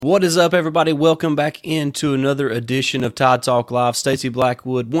What is up, everybody? Welcome back into another edition of Tide Talk Live. Stacey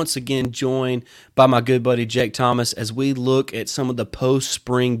Blackwood once again joined by my good buddy Jake Thomas as we look at some of the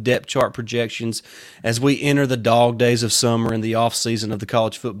post-spring depth chart projections as we enter the dog days of summer and the off-season of the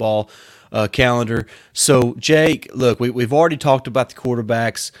college football calendar. So, Jake, look, we've already talked about the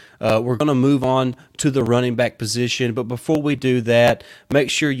quarterbacks. We're going to move on to the running back position. But before we do that, make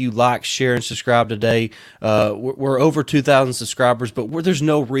sure you like, share, and subscribe today. We're over 2,000 subscribers, but there's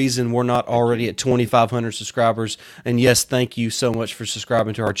no reason we're not already at 2,500 subscribers. And yes, thank you so much for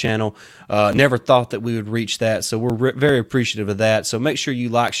subscribing to our channel. Never thought that we would reach that, so we're very appreciative of that. So make sure you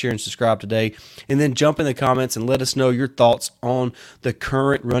like, share, and subscribe today. And then jump in the comments and let us know your thoughts on the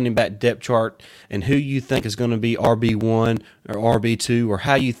current running back depth chart and who you think is going to be RB1 or RB2, or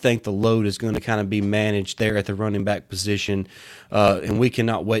how you think the load is going to kind of be managed there at the running back position. And we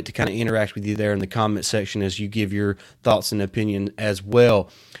cannot wait to kind of interact with you there in the comment section as you give your thoughts and opinion as well.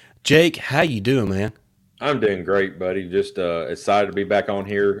 Jake, how you doing, man? I'm doing great, buddy. Just excited to be back on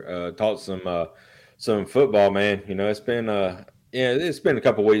here. Talk some football, man. You know, it's been a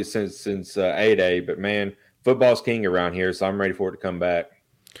couple weeks since A-Day, but man, football's king around here, so I'm ready for it to come back.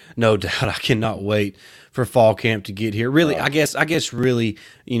 No doubt, I cannot wait for fall camp to get here. Really, I guess really,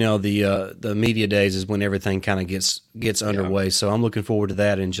 you know, the media days is when everything kind of gets underway. So I'm looking forward to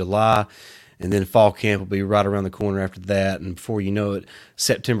that in July, and then fall camp will be right around the corner after that. And before you know it,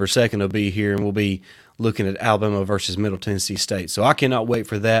 September 2nd will be here, and we'll be looking at Alabama versus Middle Tennessee State. So I cannot wait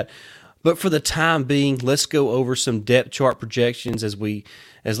for that. But for the time being, let's go over some depth chart projections as we're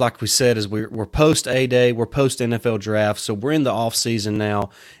post A-Day, we're post NFL draft, so we're in the off season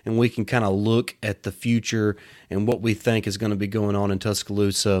now, and we can kind of look at the future and what we think is going to be going on in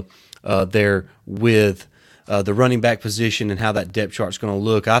Tuscaloosa there with the running back position and how that depth chart is going to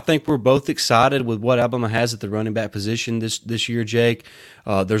look. I think we're both excited with what Alabama has at the running back position this year, Jake.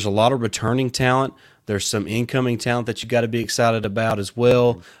 There's a lot of returning talent. There's some incoming talent that you got to be excited about as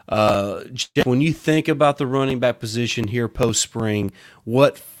well. Jeff, when you think about the running back position here post-spring,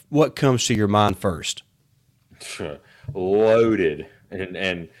 what comes to your mind first? Loaded,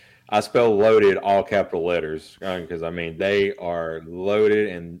 and I spell loaded all capital letters because I mean they are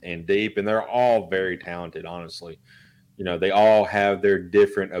loaded and deep, and they're all very talented. Honestly, you know, they all have their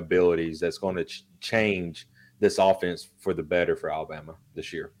different abilities that's going to change this offense for the better for Alabama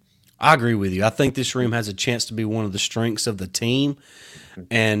this year. I agree with you. I think this room has a chance to be one of the strengths of the team,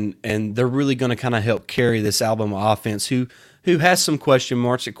 and they're really going to kind of help carry this Alabama offense, who has some question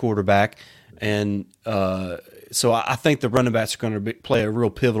marks at quarterback, and so I think the running backs are going to play a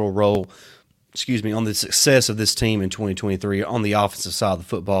real pivotal role. On the success of this team in 2023 on the offensive side of the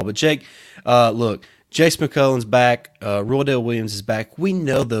football. But Jake, look. Jace McCullough's back. Roydell Williams is back. We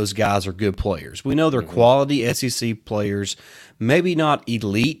know those guys are good players. We know they're quality SEC players, maybe not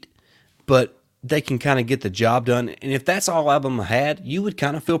elite, but they can kind of get the job done. And if that's all Alabama had, you would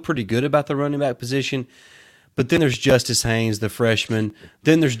kind of feel pretty good about the running back position. But then there's Justice Haynes, the freshman.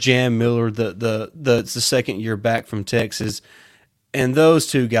 Then there's Jam Miller, the second year back from Texas. And those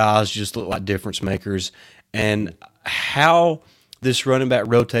two guys just look like difference makers. And how this running back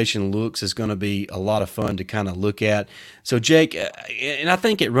rotation looks is going to be a lot of fun to kind of look at. So, Jake, and I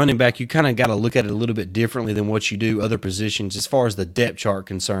think at running back, you kind of got to look at it a little bit differently than what you do other positions as far as the depth chart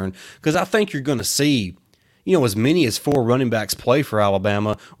concerned, because I think you're going to see, you know, as many as 4 running backs play for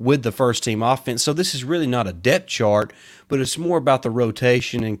Alabama with the first team offense. So this is really not a depth chart, but it's more about the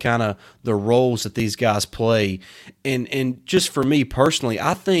rotation and kind of the roles that these guys play. And just for me personally,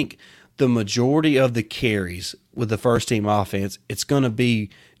 I think the majority of the carries with the first team offense, it's going to be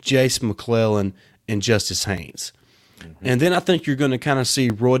Jace McClellan and Justice Haynes. And then I think you're going to kind of see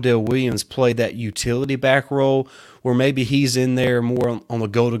Roydell Williams play that utility back role where maybe he's in there more on the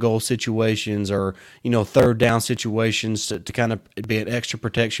goal-to-goal situations or, you know, third down situations to kind of be an extra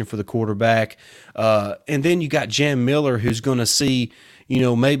protection for the quarterback. And then you got Jam Miller who's going to see, you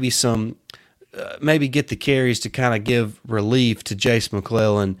know, maybe get the carries to kind of give relief to Jace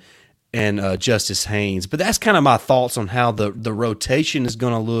McClellan and Justice Haynes. But that's kind of my thoughts on how the rotation is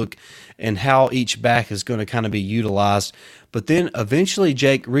going to look and how each back is going to kind of be utilized. But then eventually,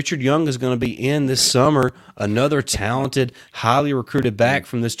 Jake, Richard Young is going to be in this summer, another talented, highly recruited back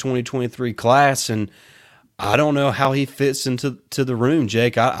from this 2023 class. And I don't know how he fits into the room,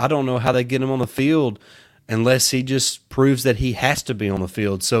 Jake. I don't know how they get him on the field unless he just proves that he has to be on the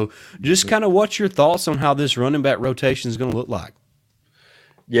field. So just kind of what's your thoughts on how this running back rotation is going to look like?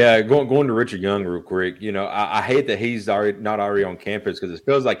 Yeah, going to Richard Young real quick. You know, I hate that he's not already on campus because it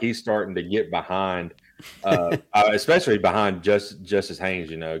feels like he's starting to get behind, especially behind Justice Haynes.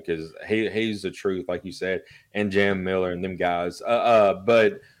 You know, because he's the truth, like you said, and Jam Miller and them guys.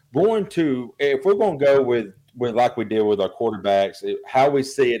 But if we're going to go with like we did with our quarterbacks, how we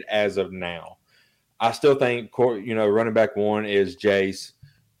see it as of now, I still think running back one is Jace,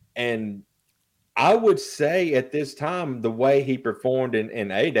 and I would say at this time the way he performed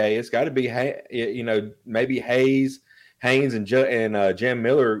in A-Day, it's got to be maybe Haynes and Jam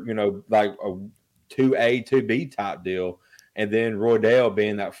Miller, like a 2A 2B type deal, and then Roydell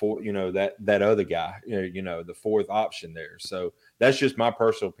being that that other guy, the fourth option there. So that's just my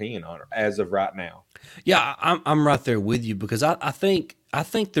personal opinion on it as of right now. Yeah, I'm right there with you because I think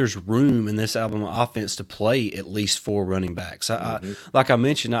there's room in this Alabama offense to play at least 4 running backs. Like I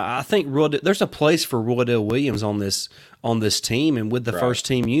mentioned, I think there's a place for Roydell Williams on this team and with the first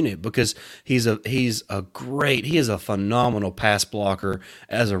team unit because he is a phenomenal pass blocker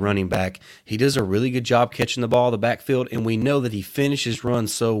as a running back. He does a really good job catching the ball in the backfield, and we know that he finishes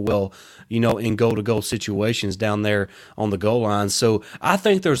runs so well, in goal-to-goal situations down there on the goal line. So I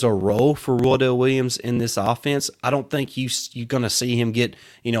think there's a role for Roydell Williams in this offense. I don't think you're going to see him get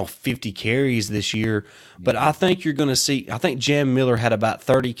 50 carries this year, but I think you're going to see. I think Jam Miller had about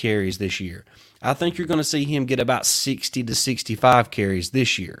 30 carries this year. I think you're going to see him get about 60 to 65 carries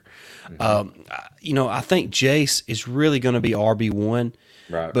this year. I think Jace is really going to be RB1,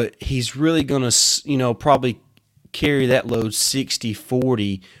 right? But he's really going to, probably carry that load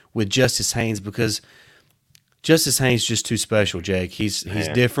 60-40 with Justice Haynes because Justice Haynes is just too special, Jake. He's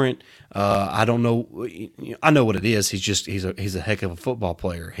different. I don't know. I know what it is. He's a heck of a football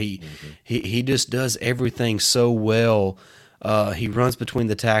player. He just does everything so well. He runs between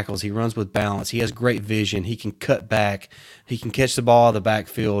the tackles. He runs with balance. He has great vision. He can cut back. He can catch the ball out of the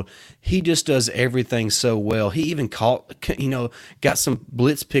backfield. He just does everything so well. He even got some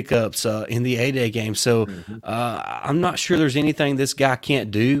blitz pickups in the A-Day game. So I'm not sure there's anything this guy can't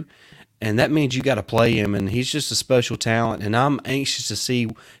do. And that means you got to play him, and he's just a special talent. And I'm anxious to see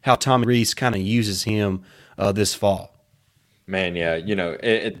how Tommy Rees kind of uses him this fall. Man, yeah,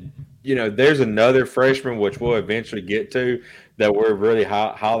 there's another freshman which we'll eventually get to that we're really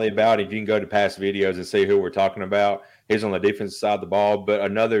highly about. If you can go to past videos and see who we're talking about, he's on the defensive side of the ball. But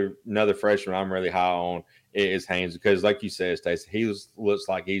another freshman I'm really high on is Haynes because, like you said, Stacey, he looks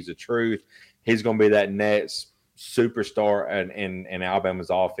like he's the truth. He's going to be that next superstar in Alabama's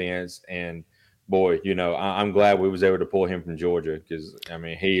offense, and boy, I'm glad we was able to pull him from Georgia because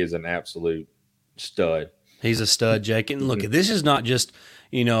he is an absolute stud. He's a stud, Jake. And look, this is not just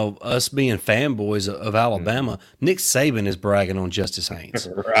us being fanboys of Alabama. Nick Saban is bragging on Justice Haynes.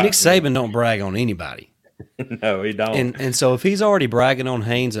 Right. Nick Saban don't brag on anybody. No, he don't. And so if he's already bragging on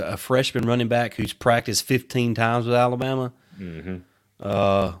Haynes, a freshman running back who's practiced 15 times with Alabama,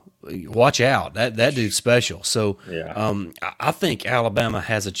 watch out. That dude's special. So I think Alabama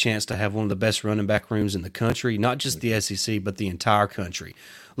has a chance to have one of the best running back rooms in the country, not just the SEC, but the entire country.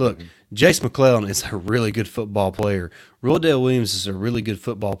 Look, Jace McClellan is a really good football player. Roydell Williams is a really good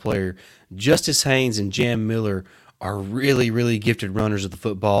football player. Justice Haynes and Jam Miller are really, really gifted runners of the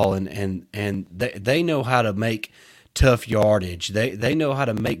football, and they know how to make tough yardage. They know how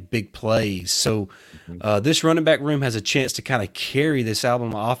to make big plays. So this running back room has a chance to kind of carry this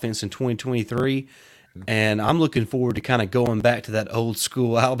Alabama offense in 2023. And I'm looking forward to kind of going back to that old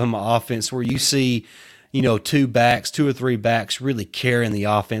school Alabama offense where you see, 2 or 3 backs really carrying the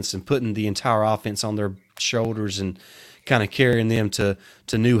offense and putting the entire offense on their shoulders and kind of carrying them to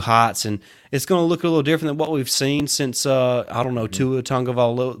new heights. And it's going to look a little different than what we've seen since, Tua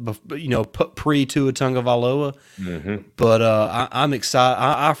Tagovailoa, pre-Tua Tagovailoa. But I'm excited.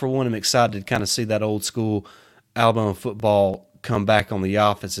 I, for one, am excited to kind of see that old school Alabama football come back on the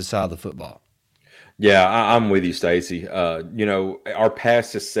offensive side of the football. Yeah, I'm with you, Stacey. Our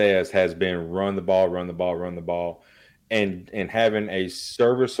past success has been run the ball, and having a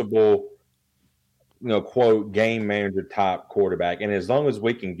serviceable, quote, game manager type quarterback. And as long as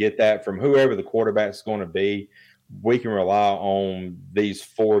we can get that from whoever the quarterback's going to be, we can rely on these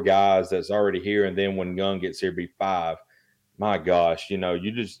 4 guys that's already here. And then when Young gets here, be 5. My gosh, you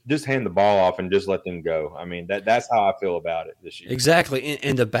just hand the ball off and just let them go. That's how I feel about it this year. Exactly.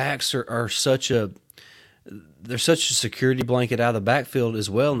 And the backs are such a security blanket out of the backfield as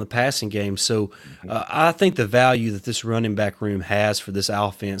well in the passing game. So I think the value that this running back room has for this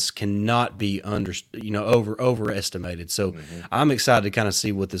offense cannot be overestimated. So I'm excited to kind of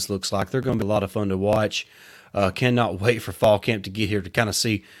see what this looks like. They're going to be a lot of fun to watch. Cannot wait for fall camp to get here to kind of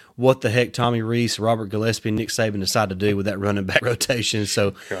see what the heck Tommy Rees, Robert Gillespie, and Nick Saban decide to do with that running back rotation.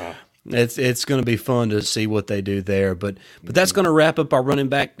 So it's going to be fun to see what they do there. But that's going to wrap up our running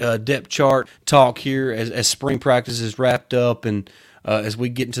back depth chart talk here as spring practice is wrapped up. And as we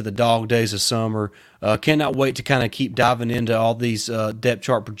get into the dog days of summer. Cannot wait to kind of keep diving into all these depth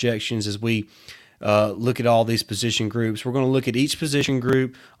chart projections as we look at all these position groups. We're going to look at each position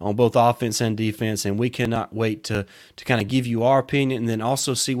group on both offense and defense, and we cannot wait to kind of give you our opinion and then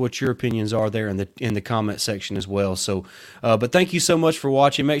also see what your opinions are there in the comment section as well. So, but thank you so much for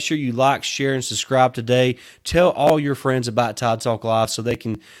watching. Make sure you like, share, and subscribe today. Tell all your friends about Tide Talk Live so they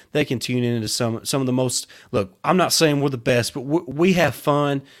can tune into some of the most. Look, I'm not saying we're the best, but we have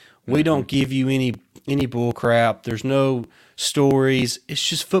fun. We don't give you any bull crap. There's no stories. It's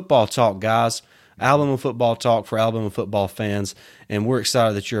just football talk, guys. Alabama football talk for Alabama football fans, and we're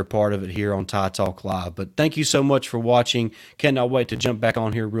excited that you're a part of it here on Tide Talk Live. But thank you so much for watching. Cannot wait to jump back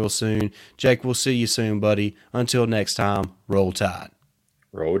on here real soon. Jake, we'll see you soon, buddy. Until next time, roll Tide.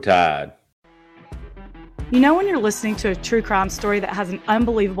 Roll Tide. You know when you're listening to a true crime story that has an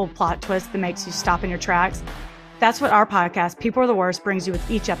unbelievable plot twist that makes you stop in your tracks? That's what our podcast, People Are the Worst, brings you with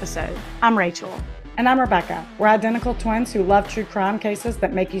each episode. I'm Rachel. And I'm Rebecca. We're identical twins who love true crime cases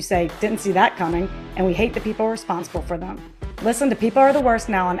that make you say, didn't see that coming, and we hate the people responsible for them. Listen to People Are the Worst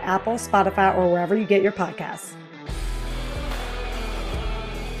now on Apple, Spotify, or wherever you get your podcasts.